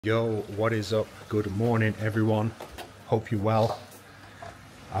Yo, what is up? Good morning, everyone. Hope you're well.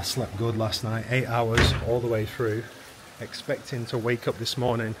 I slept good last night, 8 hours all the way through, expecting to wake up this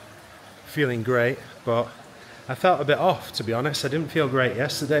morning feeling great, but I felt a bit off, to be honest. I didn't feel great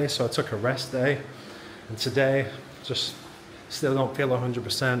yesterday, so I took a rest day, and today just still don't feel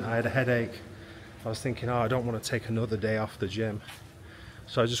 100%. I had a headache. I was thinking, oh, I don't want to take another day off the gym,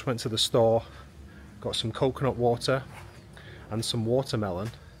 so I just went to the store, got some coconut water and some watermelon,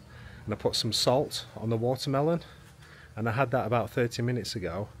 and I put some salt on the watermelon, and I had that about 30 minutes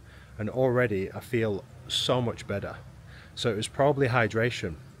ago, and already I feel so much better. So it was probably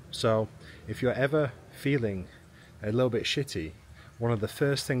hydration. So if you're ever feeling a little bit shitty, one of the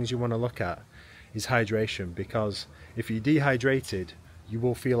first things you want to look at is hydration, because if you're dehydrated you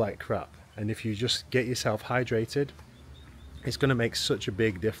will feel like crap, and if you just get yourself hydrated, it's going to make such a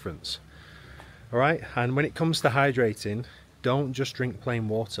big difference. Alright, and when it comes to hydrating, don't just drink plain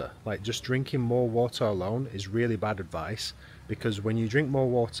water. Like, just drinking more water alone is really bad advice, because when you drink more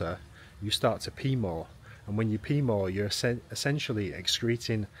water you start to pee more, and when you pee more you're essentially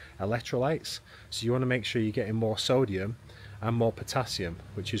excreting electrolytes, so you want to make sure you're getting more sodium and more potassium,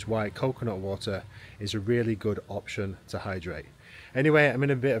 which is why coconut water is a really good option to hydrate. Anyway, I'm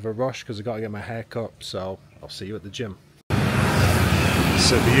in a bit of a rush because I got to get my hair cut, so I'll see you at the gym.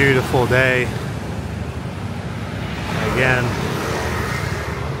 It's a beautiful day again.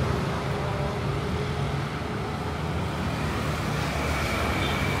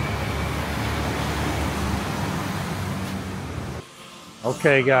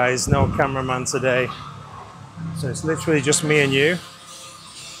 Okay guys, no cameraman today, so it's literally just me and you,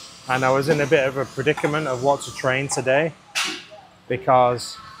 and I was in a bit of a predicament of what to train today,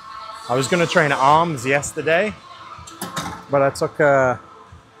 because I was going to train arms yesterday, but I took a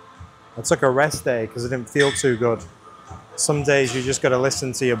rest day because I didn't feel too good. Some days you just got to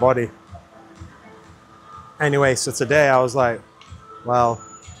listen to your body. Anyway, so today I was like, well,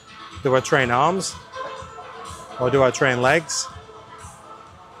 do I train arms or do I train legs?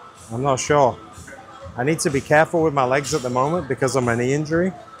 I'm not sure. I need to be careful with my legs at the moment because of my knee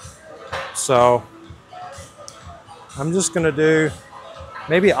injury. So I'm just gonna do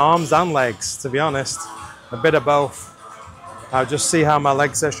maybe arms and legs, to be honest. A bit of both. I'll just see how my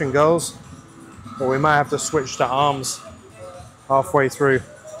leg session goes. But we might have to switch to arms halfway through.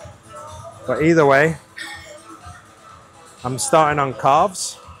 But either way, I'm starting on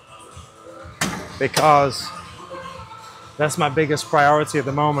calves because that's my biggest priority at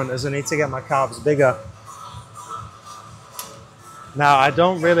the moment, is I need to get my calves bigger. Now, I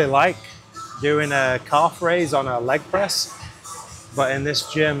don't really like doing a calf raise on a leg press, but in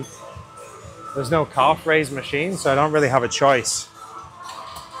this gym there's no calf raise machine, so I don't really have a choice.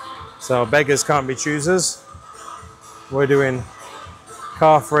 So beggars can't be choosers. We're doing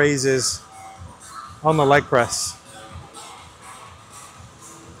calf raises on the leg press.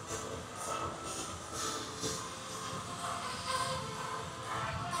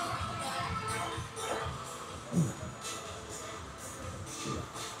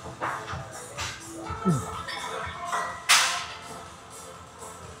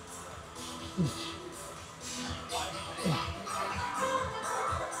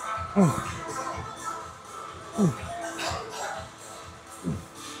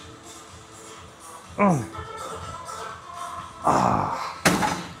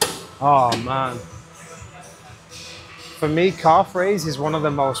 Oh man. For me, calf raise is one of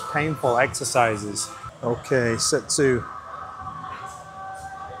the most painful exercises. Okay, set 2.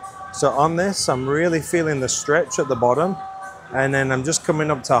 So on this, I'm really feeling the stretch at the bottom, and then I'm just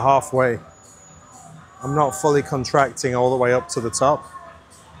coming up to halfway. I'm not fully contracting all the way up to the top.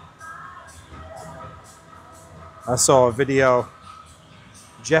 I saw a video,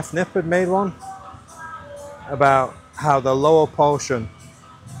 Jeff Nipp had made one, about how the lower portion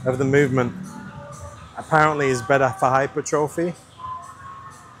of the movement apparently is better for hypertrophy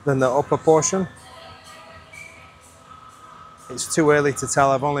than the upper portion. It's too early to tell.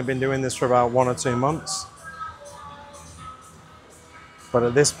 I've only been doing this for about 1 or 2 months. But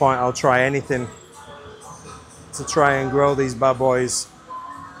at this point, I'll try anything to try and grow these bad boys.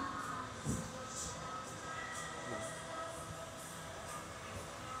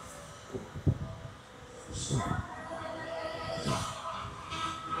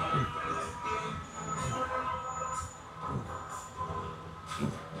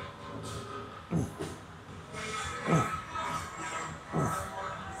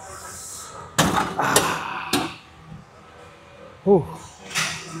 Whew.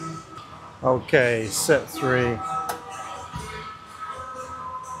 Okay, set 3.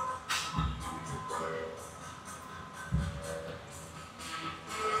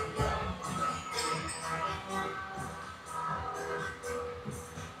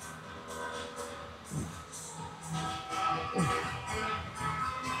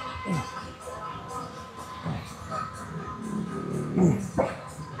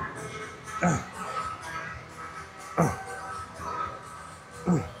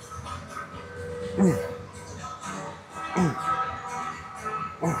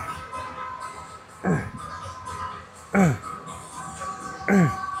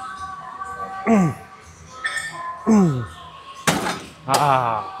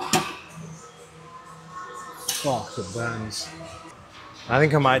 Ah, fuck, it burns. I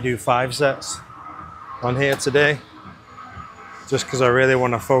think I might do 5 sets on here today, just because I really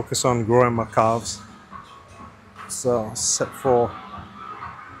want to focus on growing my calves. So, set 4.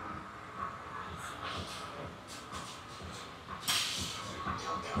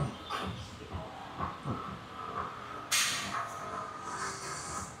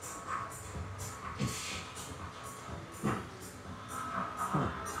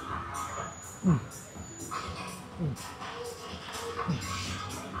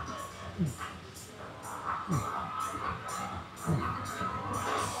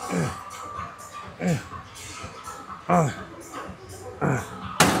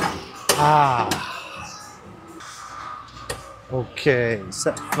 Ah, okay,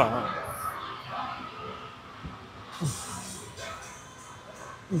 set 5.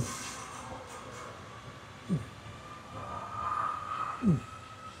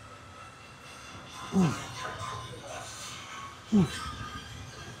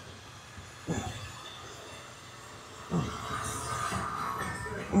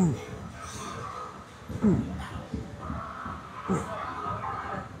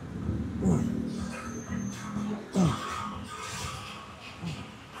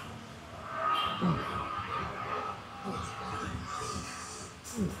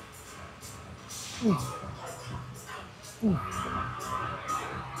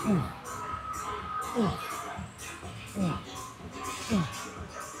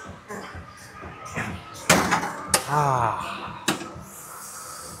 Ah,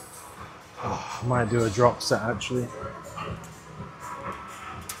 I might do a drop set actually.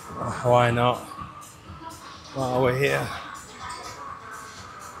 Why not? While we're here.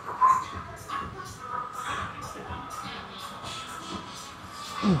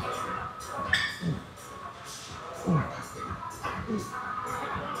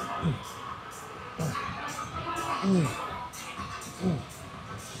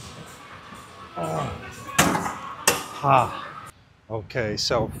 Ah, okay,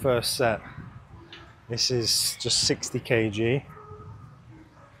 so first set. This is just 60 kg.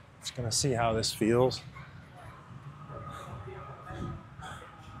 Just gonna see how this feels.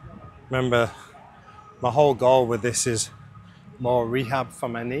 Remember, my whole goal with this is more rehab for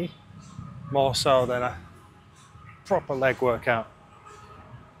my knee, more so than a proper leg workout.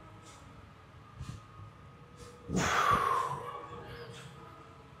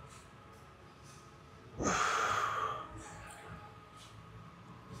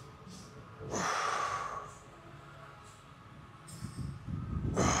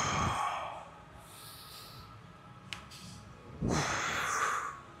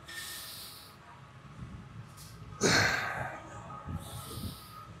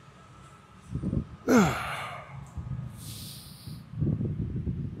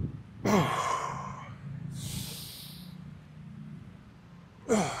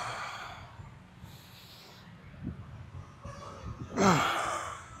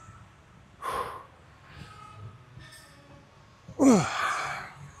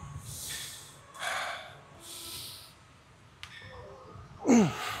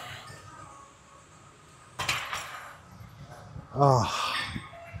 Oh,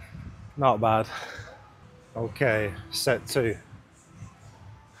 not bad. Okay, set 2.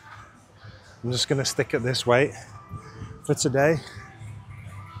 I'm just gonna stick at this weight for today.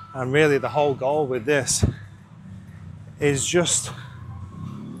 And really the whole goal with this is just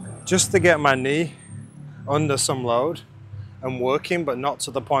to get my knee under some load and working, but not to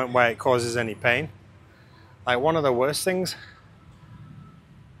the point where it causes any pain. Like, one of the worst things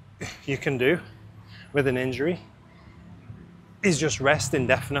you can do with an injury is just rest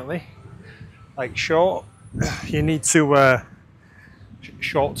indefinitely. Like, you need to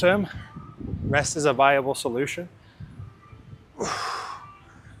short term rest is a viable solution,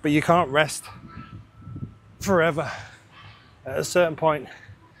 but you can't rest forever. At a certain point,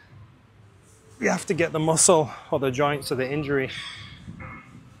 you have to get the muscle or the joints or the injury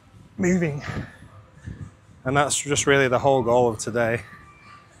moving. And that's just really the whole goal of today.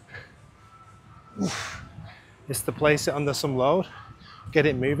 Is to place it under some load, get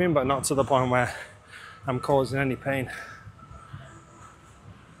it moving, but not to the point where I'm causing any pain.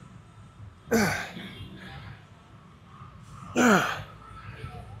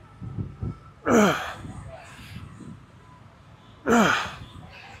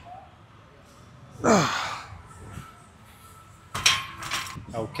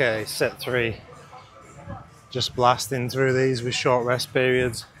 Okay, set 3. Just blasting through these with short rest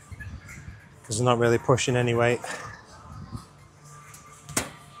periods because I'm not really pushing any weight.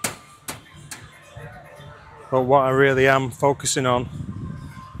 But what I really am focusing on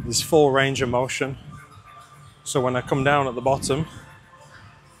is full range of motion. So when I come down at the bottom,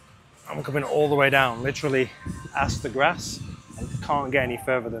 I'm coming all the way down, literally past the grass, and can't get any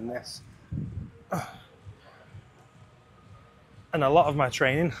further than this. And a lot of my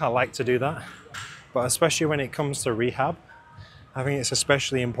training, I like to do that. But especially when it comes to rehab, I think it's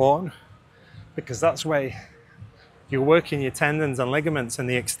especially important because that's where you're working your tendons and ligaments in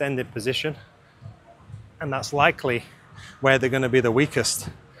the extended position. And that's likely where they're going to be the weakest.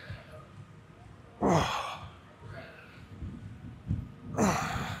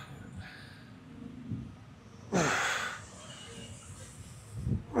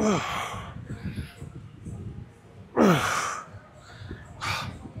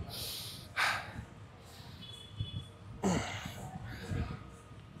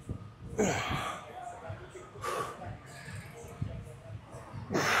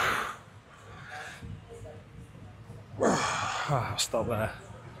 I'll stop there.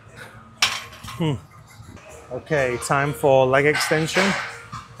 Okay, time for leg extension.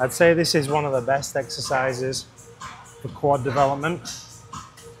 I'd say this is one of the best exercises for quad development.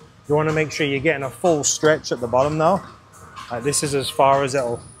 You want to make sure you're getting a full stretch at the bottom though. This is as far as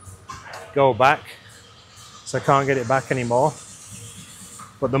it'll go back, so I can't get it back anymore.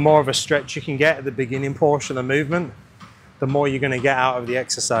 But the more of a stretch you can get at the beginning portion of the movement, the more you're going to get out of the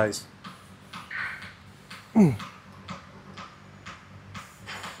exercise.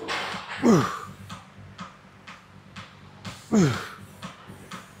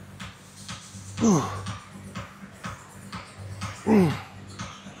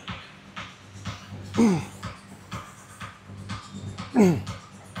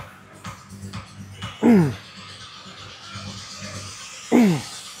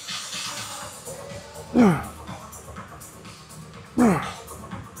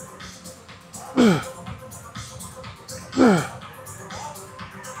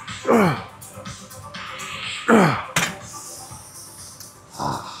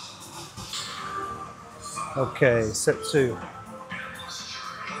 Okay, set 2.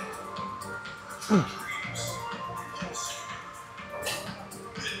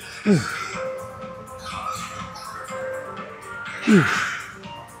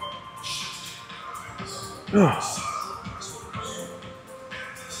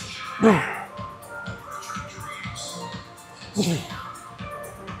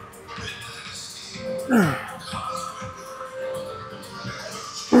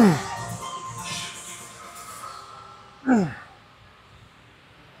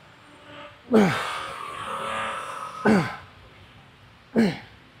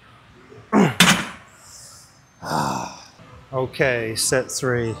 Okay, set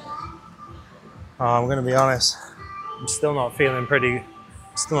 3. I'm going to be honest, I'm still not feeling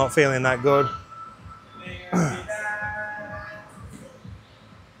that good.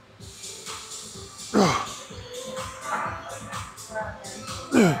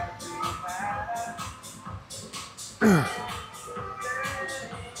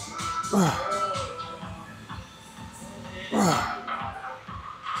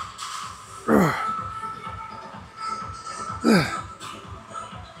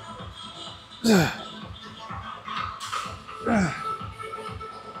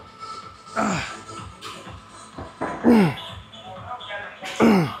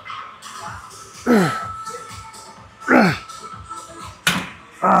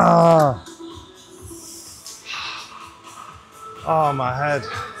 Oh, my head.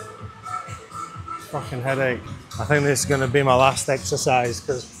 Fucking headache. I think this is going to be my last exercise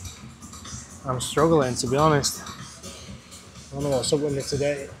because I'm struggling, to be honest. I don't know what's up with me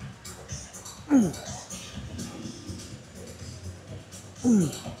today.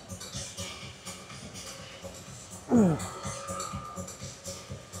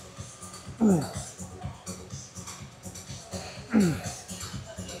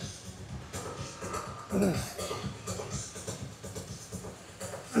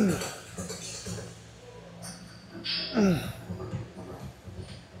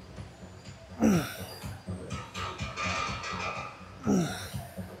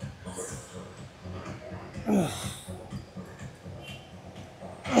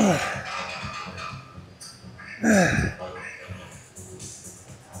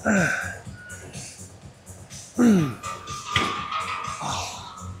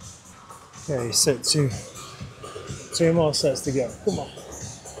 Okay, set 2. 2 more sets to go. Come on.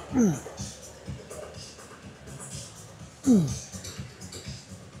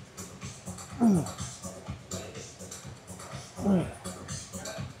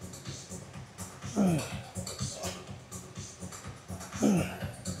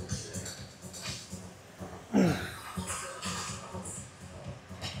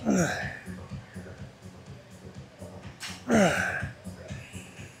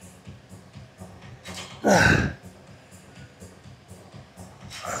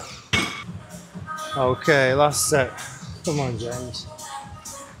 Okay, last set. Come on, James.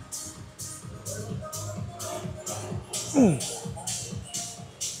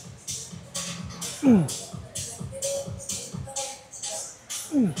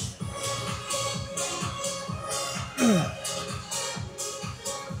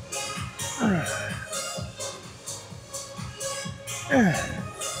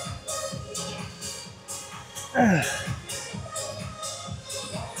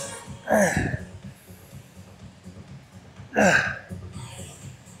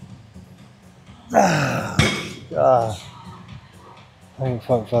 God, thank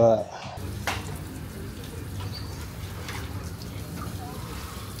fuck for that.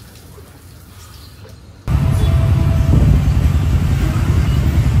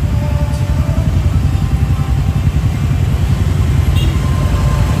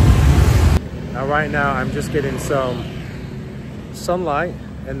 Now right now I'm just getting some sunlight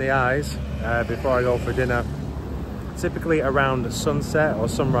in the eyes before I go for dinner. Typically around sunset or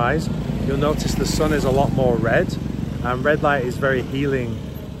sunrise, you'll notice the sun is a lot more red, and red light is very healing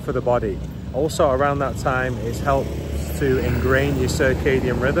for the body. Also around that time, it helps to ingrain your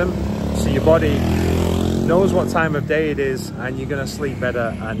circadian rhythm, so your body knows what time of day it is and you're going to sleep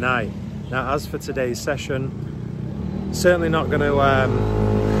better at night. Now as for today's session, certainly not going to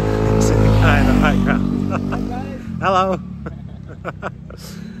sit in the car in the background. Hello.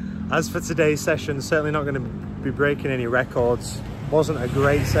 As for today's session, certainly not going to be breaking any records. Wasn't a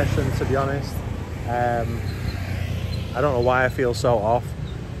great session, to be honest. I don't know why I feel so off,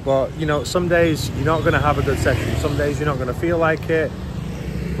 but you know, some days you're not going to have a good session, some days you're not going to feel like it,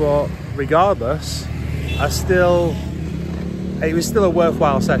 but regardless, it was still a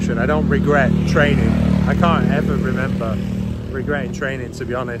worthwhile session. I don't regret training. I can't ever remember regretting training, to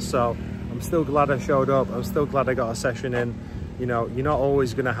be honest. So I'm still glad I showed up. I'm still glad I got a session in. You know, you're not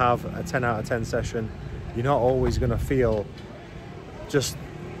always going to have a 10 out of 10 session. You're not always going to feel just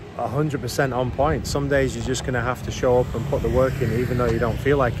 100% on point. Some days you're just going to have to show up and put the work in even though you don't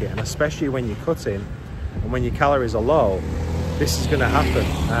feel like it. And especially when you're cutting and when your calories are low, this is going to happen.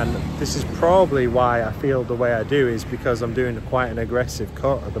 And this is probably why I feel the way I do, is because I'm doing quite an aggressive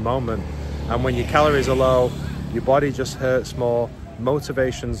cut at the moment. And when your calories are low, your body just hurts more,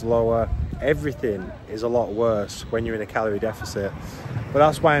 motivation's lower, everything is a lot worse when you're in a calorie deficit. But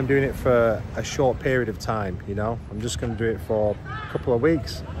that's why I'm doing it for a short period of time, you know. I'm just going to do it for a couple of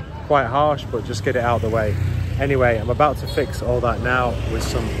weeks. Quite harsh, but just get it out of the way. Anyway, I'm about to fix all that now with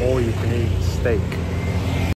some all-you-can-eat steak.